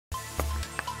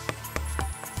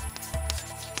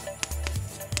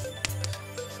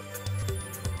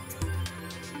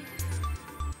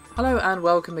Hello and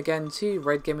welcome again to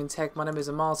Red Gaming Tech. My name is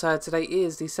Amata. Today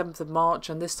is the 7th of March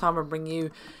and this time I'm bringing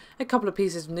you a couple of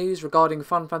pieces of news regarding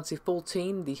Final Fantasy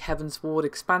XIV, the Heavensward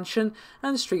expansion,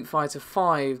 and Street Fighter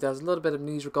V. There's a little bit of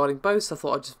news regarding both, so I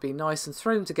thought I'd just be nice and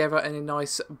throw them together in a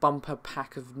nice bumper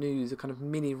pack of news, a kind of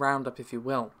mini roundup if you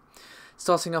will.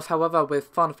 Starting off, however, with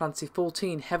Final Fantasy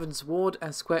XIV Heavensward,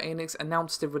 and Square Enix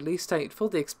announced the release date for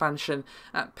the expansion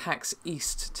at PAX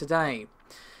East today.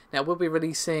 Now, we'll be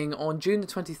releasing on June the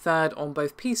 23rd on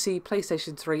both PC,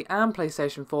 PlayStation 3 and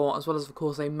PlayStation 4, as well as, of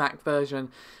course, a Mac version,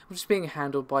 which is being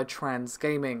handled by Trans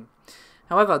Gaming.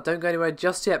 However, don't go anywhere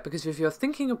just yet, because if you're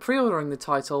thinking of pre-ordering the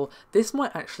title, this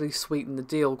might actually sweeten the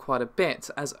deal quite a bit,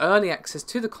 as early access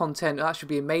to the content will actually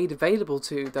be made available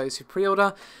to those who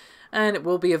pre-order, and it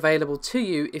will be available to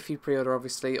you if you pre-order,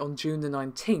 obviously, on June the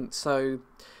 19th. So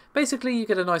basically, you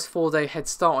get a nice 4-day head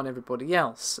start on everybody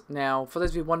else. Now, for those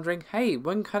of you wondering, hey,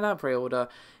 when can I pre-order?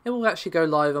 It will actually go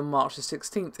live on March the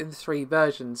 16th in 3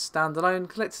 versions, standalone,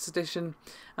 collector's edition,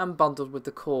 and bundled with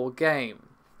the core game.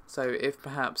 So if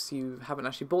perhaps you haven't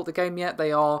actually bought the game yet,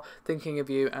 they are thinking of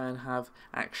you and have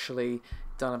actually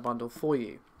done a bundle for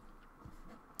you.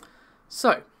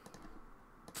 So,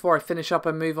 before I finish up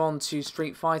and move on to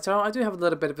Street Fighter, I do have a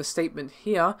little bit of a statement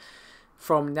here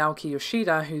from Naoki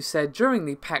Yoshida, who said during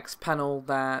the PAX panel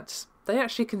that they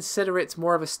actually consider it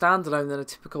more of a standalone than a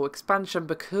typical expansion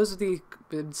because of the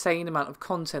insane amount of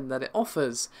content that it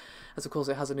offers. As of course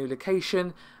it has a new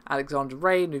location, Alexander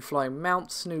Ray, new flying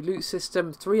mounts, new loot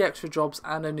system, 3 extra jobs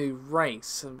and a new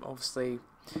race, and obviously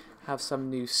have some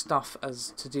new stuff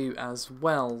to do as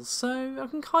well. So I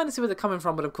can kind of see where they're coming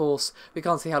from, but of course we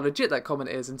can't see how legit that comment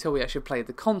is until we actually play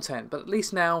the content. But at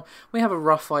least now we have a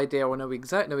rough idea, or know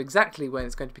exactly when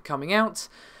it's going to be coming out,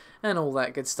 and all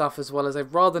that good stuff, as well as a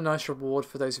rather nice reward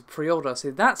for those who pre-order. So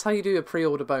that's how you do a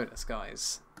pre-order bonus,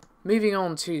 guys. Moving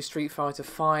on to Street Fighter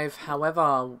V,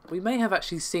 however, we may have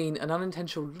actually seen an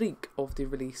unintentional leak of the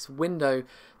release window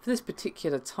for this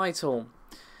particular title.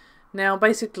 Now,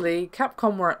 basically,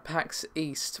 Capcom were at PAX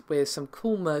East with some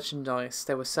cool merchandise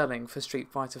they were selling for Street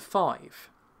Fighter V.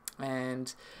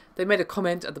 And they made a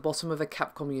comment at the bottom of a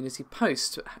Capcom Unity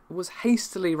post. It was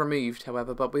hastily removed,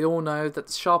 however, but we all know that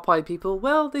the sharp-eyed people,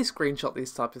 well, they screenshot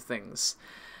these type of things.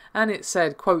 And it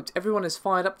said, quote, "Everyone is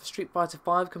fired up for Street Fighter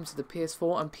V, comes to the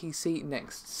PS4 and PC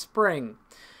next spring.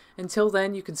 Until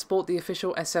then, you can sport the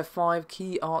official SF5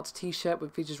 key art t-shirt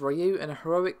which features Ryu in a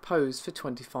heroic pose for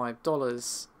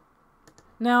 $25.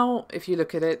 Now, if you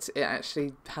look at it, it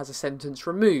actually has a sentence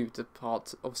removed, a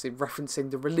part obviously referencing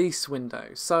the release window.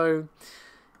 So,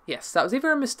 yes, that was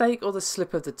either a mistake or the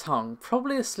slip of the tongue.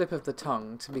 Probably a slip of the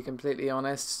tongue, to be completely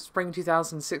honest. Spring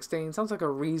 2016 sounds like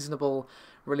a reasonable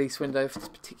release window for this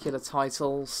particular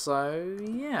title, so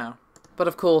yeah. But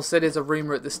of course, it is a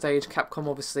rumour at this stage. Capcom,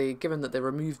 obviously, given that they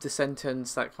removed the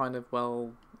sentence, that kind of,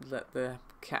 well, let the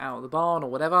cat out of the barn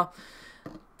or whatever,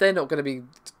 they're not going to be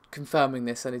confirming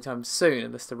this anytime soon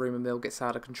unless the rumour mill gets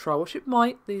out of control, which it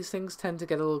might. These things tend to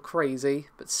get a little crazy,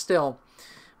 but still,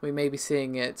 we may be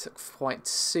seeing it quite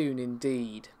soon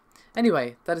indeed.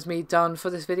 Anyway, that is me done for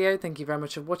this video. Thank you very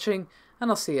much for watching,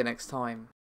 and I'll see you next time.